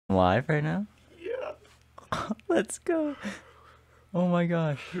Live right now? Yeah. Let's go. Oh my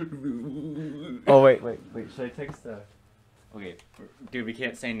gosh. Oh wait. Should I text Okay, dude, we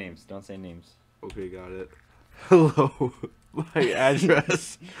can't say names. Don't say names. Okay, got it. Hello. My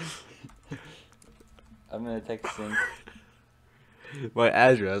address. I'm gonna text Sync. My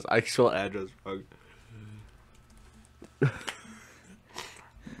address. I spell address wrong.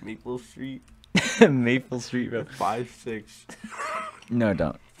 Maple Street. Maple Street Road. 5-6. No,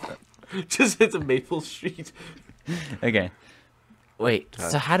 don't. Just hit the Maple Street. Okay. Wait.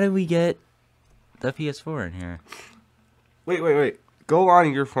 So how do we get the PS4 in here? Wait. Go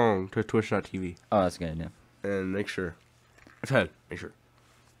on your phone to twitch.tv. Oh, that's a good idea. And make sure. Ted, make sure.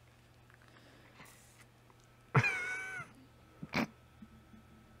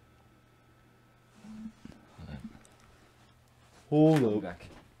 Hold up. Back.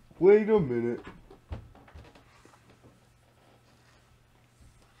 Wait a minute.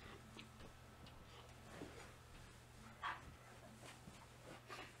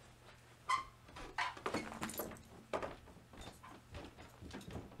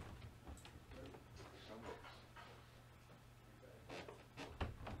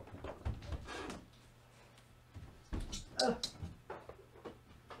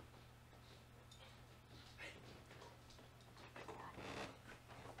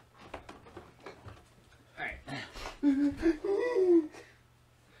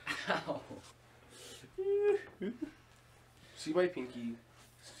 Ow. See my pinky.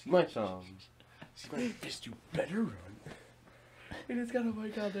 See my thumb. See my fist. You better run. And it's got a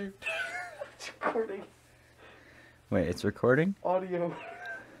mic out there. It's recording. Wait, it's recording? Audio.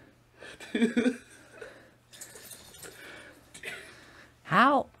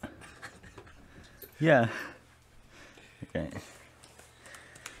 How? Yeah. Okay.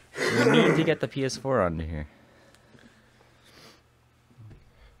 We need to get the PS4 onto here.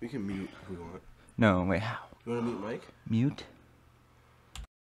 We can mute if we want. No, wait, how? You want to mute Mike? Mute?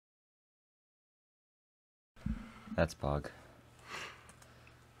 That's Pog.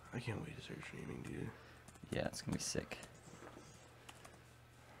 I can't wait to start streaming, dude. Yeah, it's gonna be sick.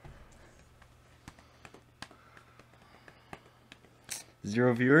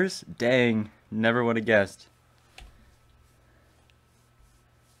 Zero viewers? Dang, never would have guessed.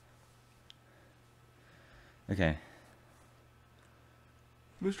 Okay.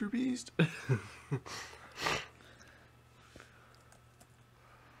 Mr. Beast.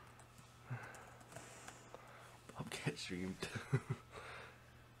 Bobcat streamed.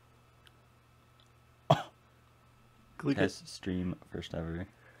 Click Test stream first ever.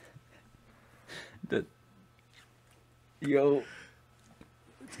 Yo.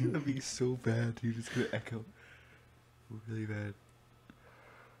 It's gonna be so bad, dude. It's gonna echo. Really bad.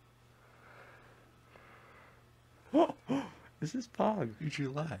 This is Pog. You're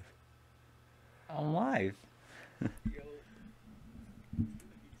live. I'm live.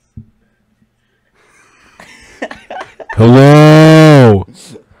 Hello!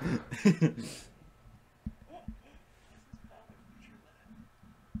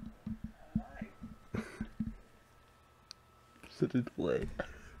 Such a delay.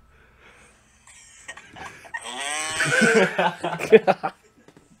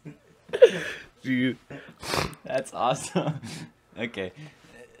 Dude. That's awesome. Okay.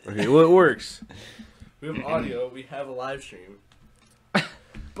 Okay, well, it works. We have audio, we have a live stream.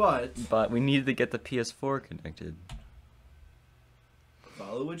 But we needed to get the PS4 connected.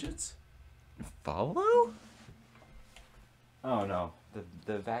 follow widgets? Follow? Oh no,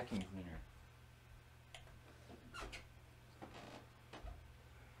 the vacuum cleaner.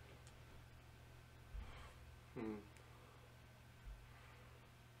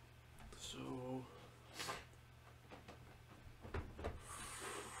 So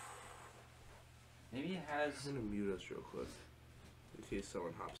Maybe it has. I'm gonna mute us real quick in case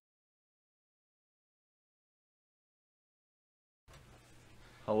someone hops.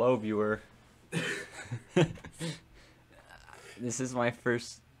 Hello, viewer. This is my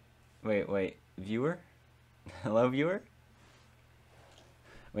first. Wait, viewer? Hello, viewer?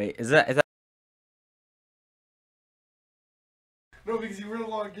 Wait, is that? No, because you weren't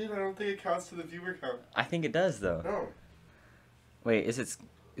logged in. I don't think it counts to the viewer count. I think it does though. No. Wait, is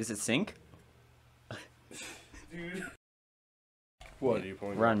it sync? Dude. What are you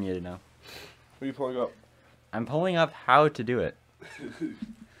pulling We're up? unmuted now. What are you pulling up? I'm pulling up how to do it.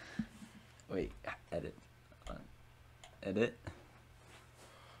 Wait, edit. Edit.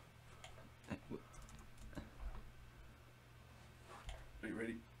 Wait,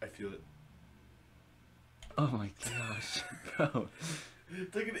 ready? I feel it. Oh my gosh, bro.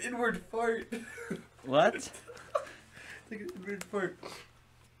 It's like an inward fart. What? It's like an inward fart.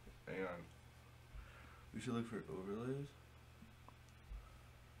 We should look for overlays.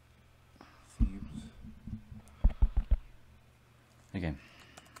 Themes. Okay.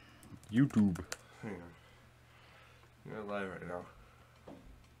 YouTube. Hang on. You're live right now.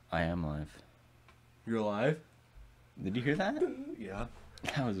 I am live. You're live? Did you hear that? Yeah.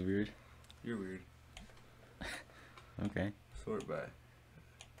 That was weird. You're weird. Okay. Sort by.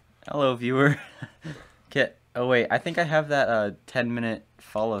 Hello, viewer. Okay. Oh wait, I think I have that 10-minute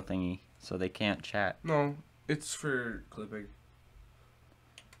follow thingy, so they can't chat. No, it's for clipping.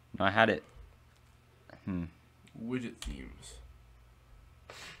 No, I had it. Widget themes.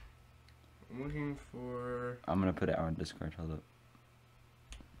 I'm looking for. I'm gonna put it on Discord. Hold up.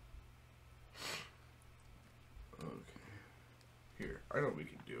 Okay. Here, I know what we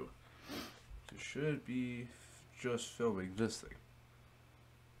can do. It should be just filming this thing.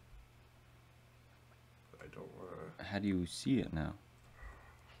 I don't wanna. How do you see it now?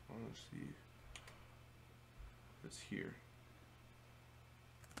 I wanna see. It's here.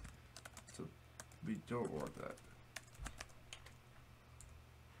 So we don't want that.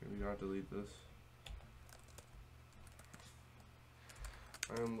 Can we not delete this?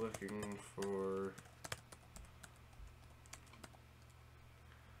 I'm looking for.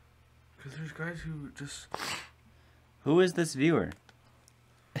 Because there's guys who just. Who is this viewer?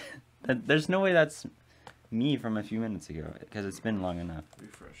 There's no way that's me from a few minutes ago, because it's been long enough.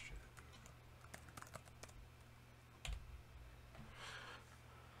 Refresh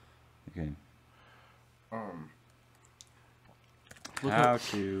it. Okay.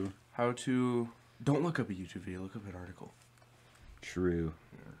 How to. Don't look up a YouTube video, look up an article. True.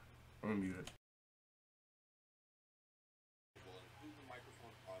 Yeah. I'm gonna mute it.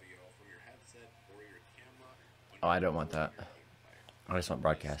 Oh, I don't want that. I just want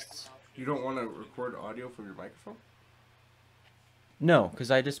broadcasts. You don't want to record audio from your microphone? No, because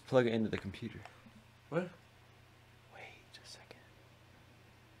I just plug it into the computer. What? Wait a second.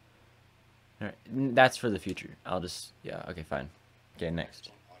 Alright, that's for the future. I'll just, yeah, okay, fine. Okay,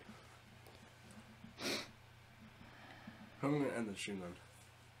 next. I'm gonna end the stream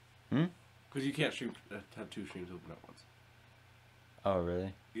then. Hmm? Because you can't stream, have two streams open at once. Oh,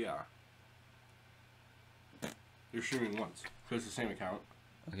 really? Yeah. You're streaming once. Because it's the same account.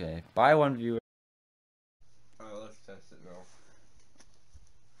 Okay, buy one viewer. Let's test it now.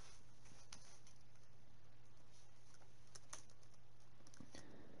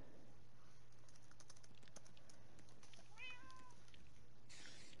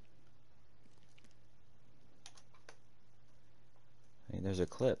 Hey, there's a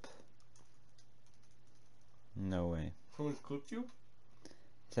clip. No way. Someone's clipped you?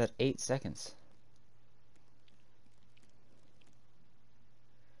 It's at 8 seconds.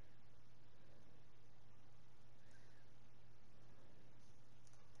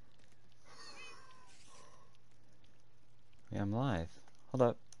 Yeah, I'm live. Hold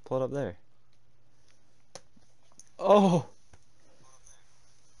up. Pull it up there. Oh!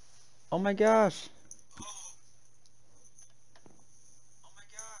 Oh my gosh!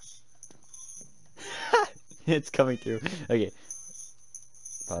 It's coming through. Okay.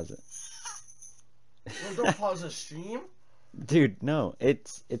 Pause it. No, don't pause the stream. Dude, no.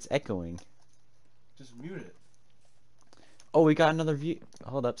 It's echoing. Just mute it. Oh, we got another view.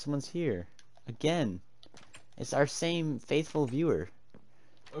 Hold up. Someone's here. Again. It's our same faithful viewer.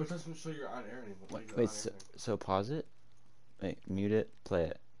 Oh, it doesn't show you're on air anymore. Wait, so pause it? Wait, mute it, play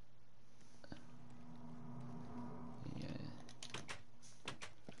it. Yeah.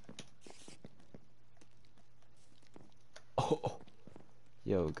 Oh.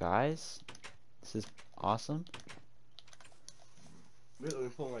 Yo, guys. This is awesome. Wait, let me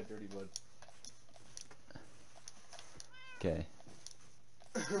pull my dirty blood. Okay.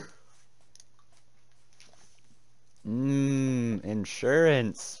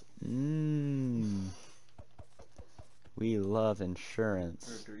 Insurance. We love insurance.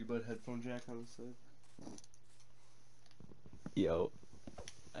 Is there a dirty blood headphone jack on the side? Yo,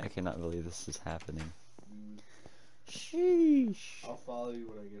 I cannot believe this is happening. Sheesh. I'll follow you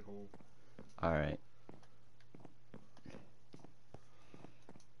when I get home. Alright.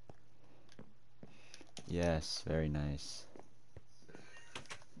 Yes, very nice.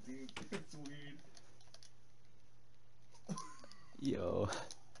 Dude, it's weird. Yo.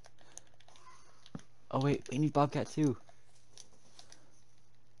 Oh wait, we need Bobcat too.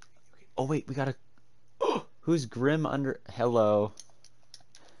 Oh wait, we gotta. Who's Grim under? Hello.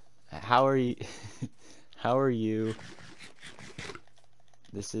 How are you? How are you?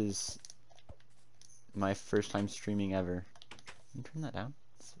 This is my first time streaming ever. Can you turn that down?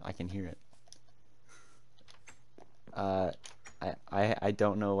 I can hear it. I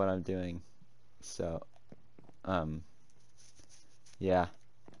don't know what I'm doing, so Yeah.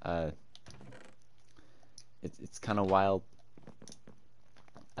 It's kind of wild.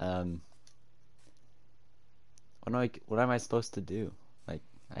 What am I supposed to do? Like,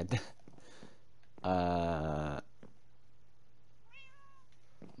 what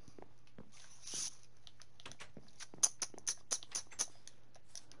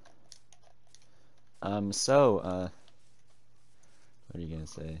are you gonna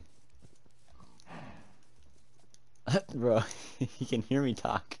say? Bro, you can hear me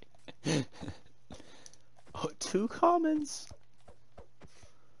talk. Oh, 2 comments.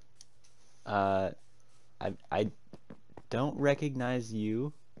 I don't recognize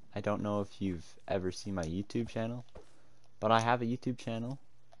you. I don't know if you've ever seen my YouTube channel, but I have a YouTube channel,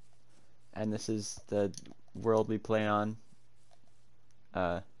 and this is the world we play on.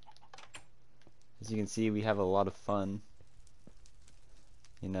 As you can see, we have a lot of fun,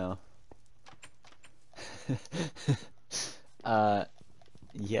 you know.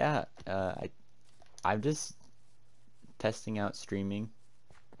 Yeah, I'm just testing out streaming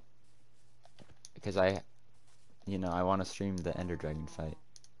because I want to stream the Ender Dragon fight.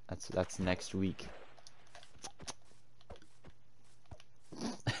 That's next week.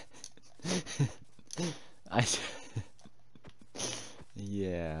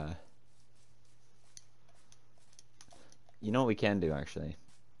 Yeah. You know what we can do, actually?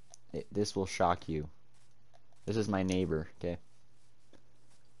 This will shock you. This is my neighbor, okay?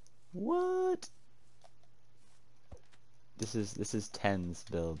 What? This is 10's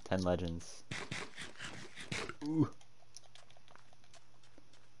build, 10 legends. Ooh.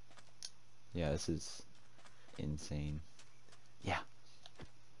 Yeah, this is insane. Yeah.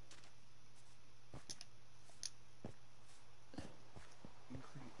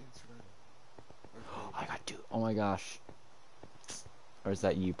 I got 2. Oh my gosh. Or is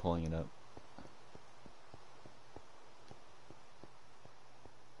that you pulling it up?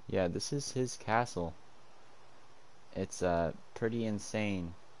 Yeah, this is his castle. It's pretty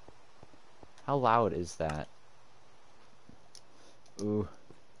insane. How loud is that? Ooh.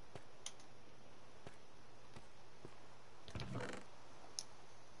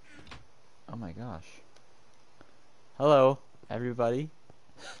 Oh my gosh. Hello, everybody.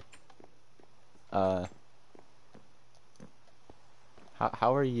 How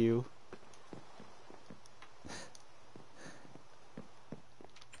are you?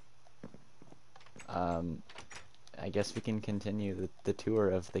 I guess we can continue the tour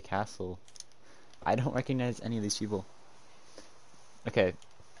of the castle. I don't recognize any of these people. Okay.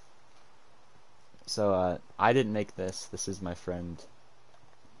 So, I didn't make this. This is my friend.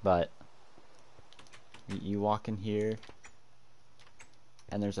 But, you walk in here,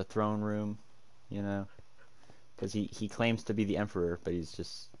 and there's a throne room, you know? Because he claims to be the emperor, but he's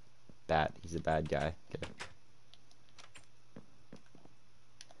just bad. He's a bad guy. Okay.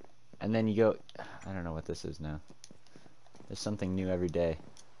 And then you go... I don't know what this is now. There's something new every day.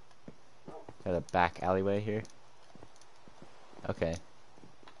 Got a back alleyway here. Okay.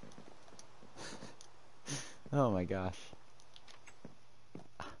 Oh my gosh.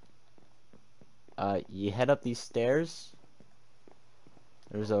 You head up these stairs.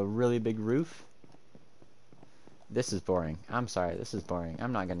 There's a really big roof. This is boring. I'm sorry, this is boring.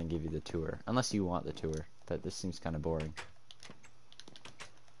 I'm not gonna give you the tour. Unless you want the tour. But this seems kinda boring.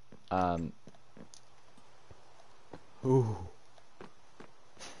 Ooh.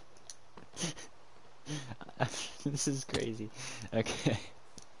 This is crazy. Okay.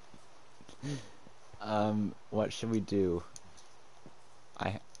 What should we do?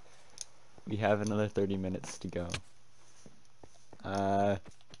 We have another 30 minutes to go. What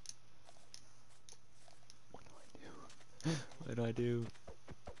do I do?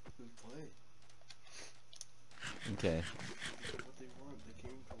 Play. Okay. What they want, they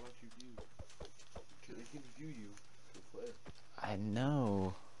came to watch you view. They can view you. Play. I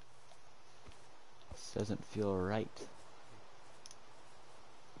know. This doesn't feel right.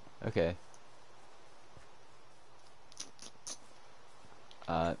 Okay.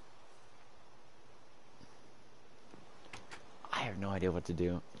 I have no idea what to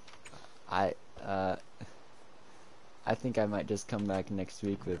do. I think I might just come back next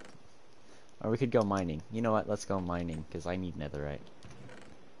week with... Or we could go mining. You know what? Let's go mining, because I need netherite.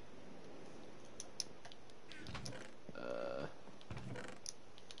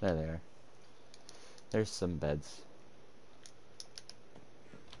 There. There's some beds.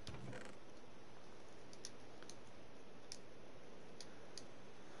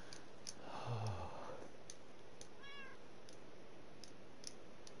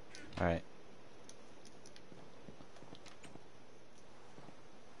 Alright.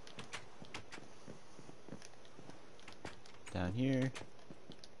 Down here.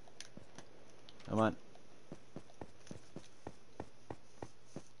 Come on.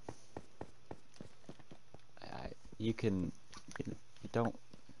 You don't.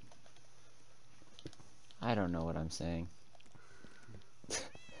 I don't know what I'm saying.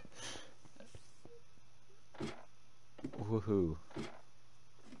 Woohoo.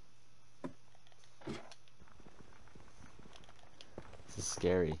 This is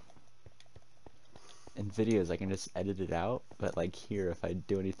scary. In videos I can just edit it out, but like here if I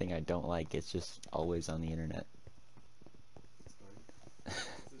do anything I don't like, it's just always on the internet. It's fine.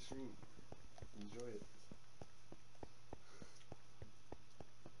 It's a stream. Enjoy it.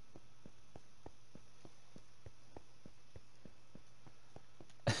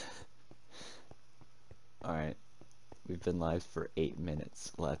 Alright. We've been live for 8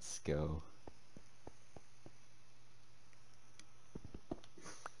 minutes. Let's go.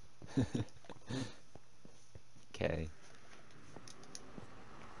 Okay.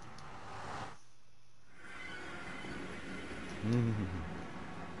 I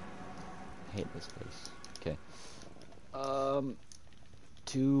hate this place. Okay.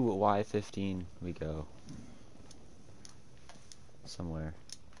 To Y15 we go. Somewhere.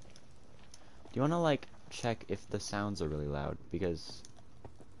 Do you wanna like check if the sounds are really loud? Because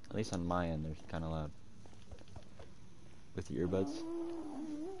at least on my end they're kinda loud. With your earbuds.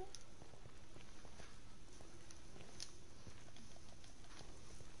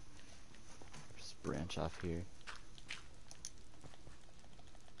 Just branch off here.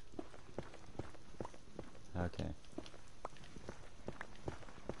 Okay.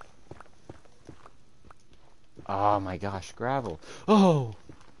 Oh my gosh, gravel. Oh!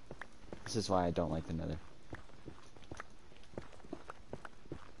 This is why I don't like the nether.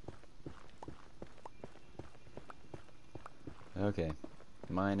 Okay.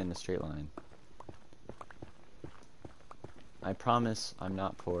 Mine in a straight line. I promise I'm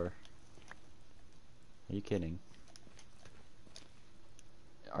not poor. Are you kidding?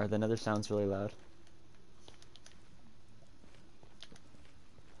 Are the nether sounds really loud?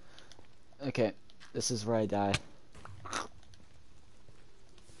 Okay, this is where I die.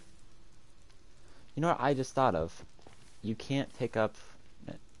 You know what I just thought of? You can't pick up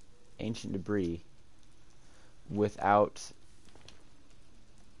ancient debris without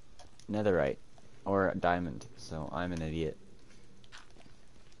netherite or a diamond, so I'm an idiot.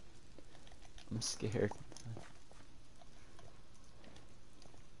 I'm scared.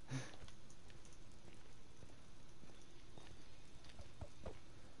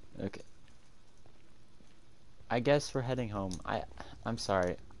 Okay. I guess we're heading home. I'm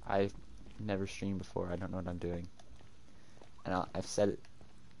sorry. I've never streamed before. I don't know what I'm doing. And I've said it.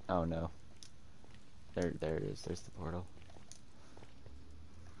 Oh no. There it is. There's the portal.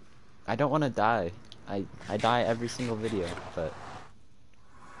 I don't want to die. I die every single video, but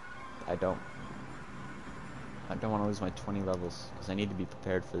I don't want to lose my 20 levels because I need to be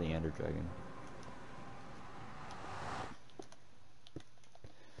prepared for the Ender Dragon.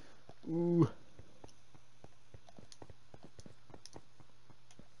 Ooh.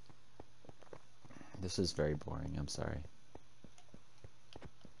 This is very boring. I'm sorry.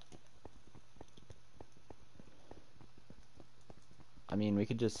 I mean, we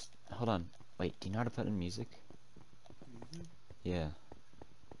could just hold on. Wait, do you know how to put in music? Mm-hmm. Yeah.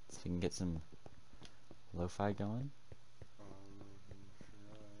 So we can get some lo-fi going.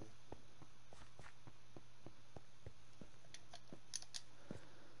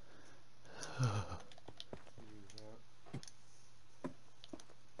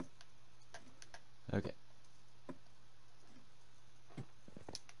 Okay.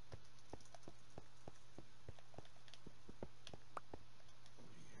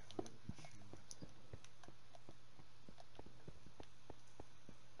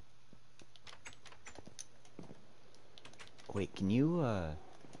 Wait, can you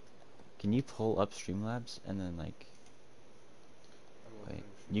pull up Streamlabs and then like wait,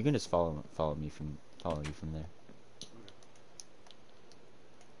 you can just follow you from there.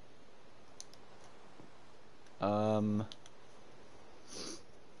 I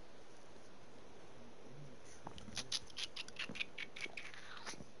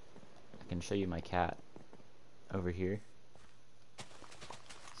can show you my cat over here.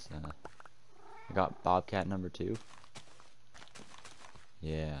 So I got Bobcat number 2.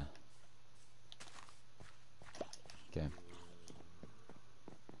 Yeah. Okay.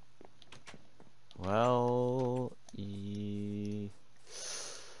 Well,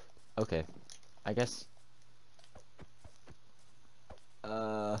 okay. I guess.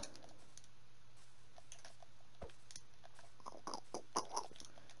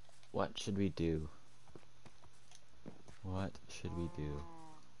 What should we do? What should we do?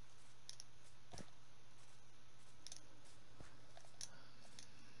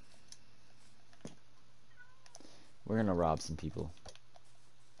 We're gonna rob some people.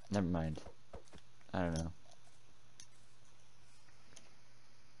 Never mind. I don't know.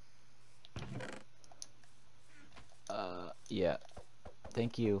 Yeah.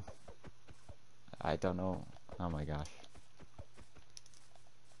 Thank you. I don't know. Oh my gosh.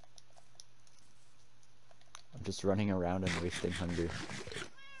 I'm just running around and wasting hunger.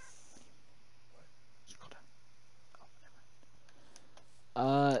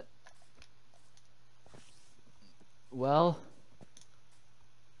 Well,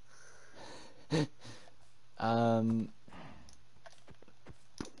 you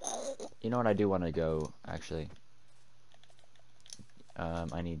know what, I do want to go, actually.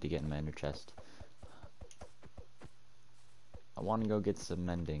 I need to get in my inner chest. I want to go get some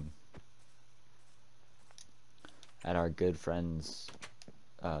mending at our good friend's,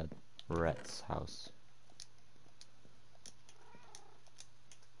 Rhett's house.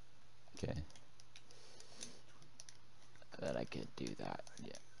 Okay. That I could do that,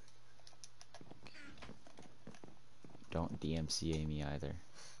 yeah. Don't DMCA me either.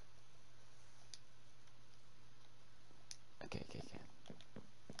 Okay.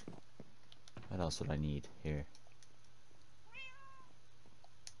 What else would I need here?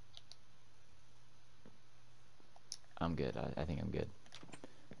 I'm good. I think I'm good.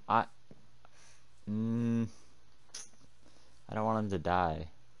 I don't want him to die.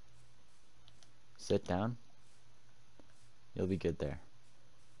 Sit down. You'll be good there.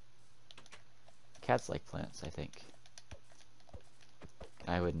 Cats like plants, I think.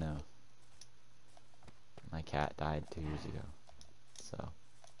 I would know. My cat died 2 years ago. So.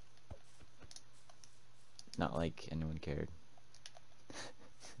 Not like anyone cared.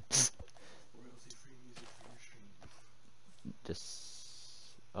 Royalty-free music for your stream.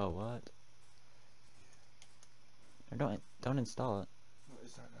 Just. Oh, what? Or don't install it. No,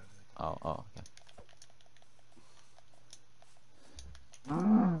 it's not that. Oh, okay.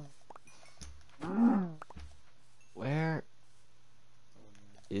 Where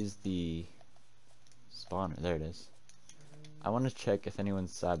is the spawner? There it is. I want to check if anyone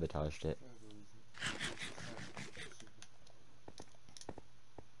sabotaged it.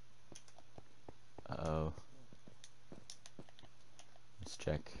 Uh-oh. Let's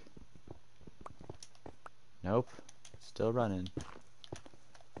check. Nope. Still running.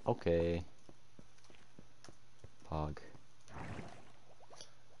 Okay. Pog.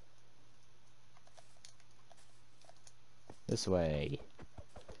 This way.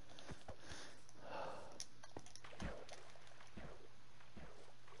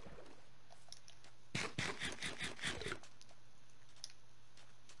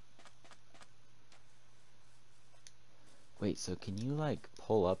 Wait, so can you like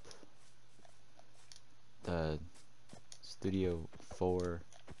pull up the studio for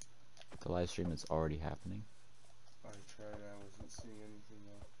the live stream that's already happening? I tried, I wasn't seeing anything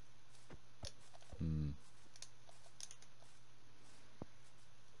though.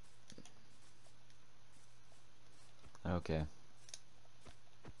 Okay.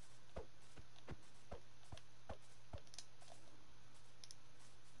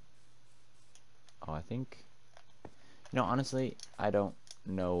 Oh, I think... You know, honestly, I don't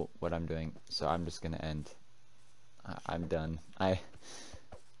know what I'm doing, so I'm just gonna end. I'm done.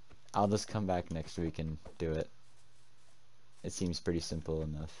 I'll just come back next week and do it. It seems pretty simple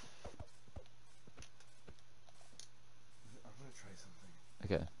enough. I'm gonna try something.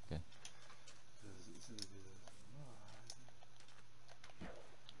 Okay.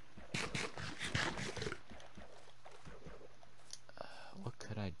 What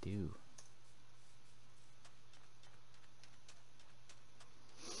could I do?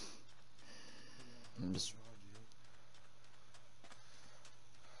 I'm just...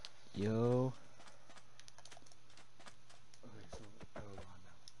 Yo. Okay, so I don't know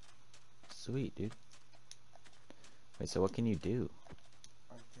now. Sweet, dude. Wait, so what can you do?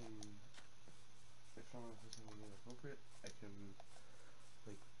 I can, if someone says something inappropriate, I can,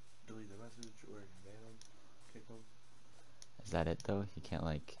 like, delete the message or ban them, kick them. Is that it though? You can't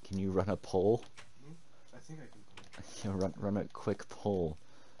like... Can you run a poll? I think I can pull. You run a quick poll.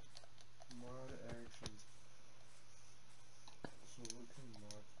 Mod actions. So what can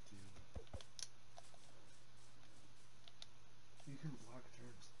mod do? You can block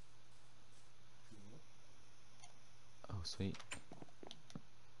terms. If you want. Oh, sweet.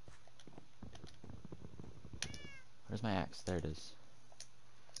 Where's my axe? There it is.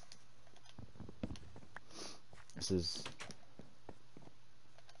 This is...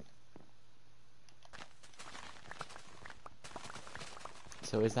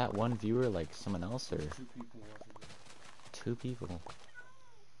 So is that one viewer like someone else or 2 people watching that. 2 people?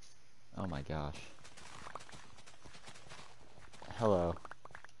 Oh my gosh. Hello.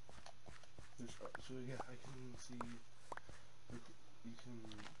 So yeah, I can see. You can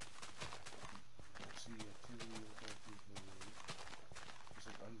see activity with like people. There's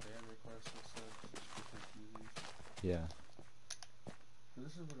like unban requests and stuff. There's different keys. Yeah, So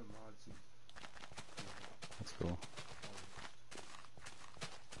this is what a mod sees. that's cool.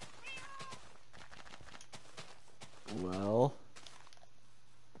 Well,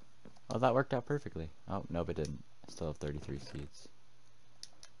 oh, that worked out perfectly. Oh, no, it didn't. I still have 33 seeds.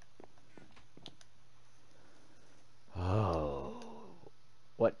 Oh,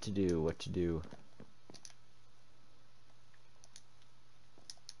 what to do, what to do.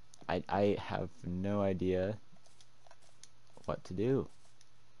 I have no idea what to do.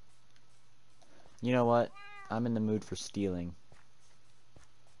 You know what? I'm in the mood for stealing.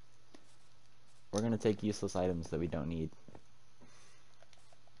 We're gonna take useless items that we don't need.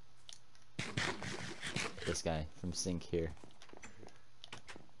 This guy from Sync here.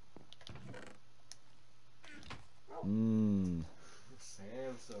 Mmm.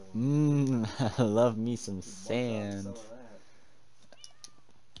 Sandstone. I love me some sand. Some of that.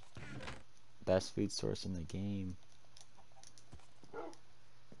 Best food source in the game.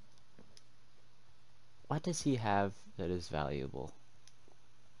 What does he have that is valuable?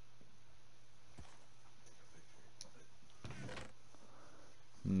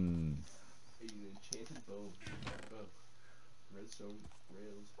 Hmm. An enchanted bow. Redstone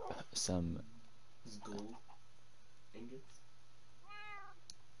rails. Some This is gold. Ingots.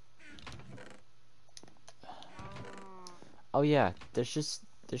 Oh yeah, there's just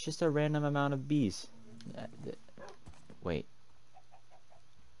a random amount of bees. Wait.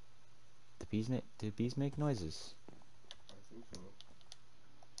 Do bees make noises? I think so.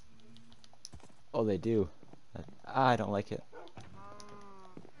 Oh, they do. I don't like it.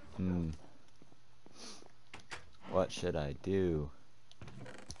 What should I do?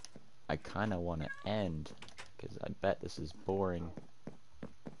 I kind of want to end, because I bet this is boring.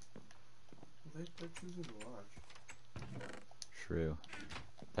 They're choosing to watch. True.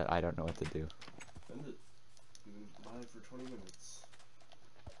 But I don't know what to do. End it. You've been live for 20 minutes.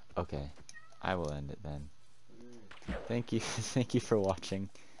 Okay. I will end it then. Okay. Thank you. Thank you for watching.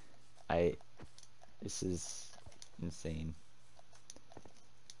 This is insane.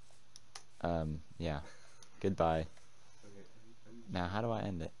 Yeah. Goodbye. Okay. Now, how do I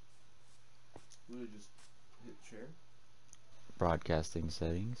end it? Literally just hit share. Broadcasting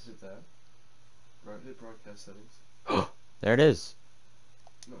settings. Hit that. Hit broadcast settings. There it is.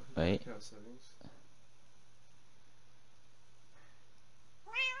 No, hit Wait. broadcast settings.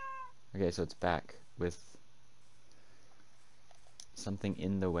 Okay, so it's back with something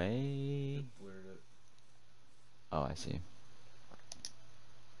in the way. It blurred it. Oh, I see.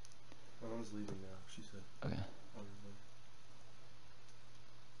 My mom's leaving now. She said. Okay. I'll be there.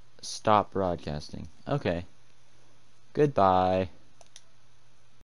 Stop broadcasting. Okay. Goodbye.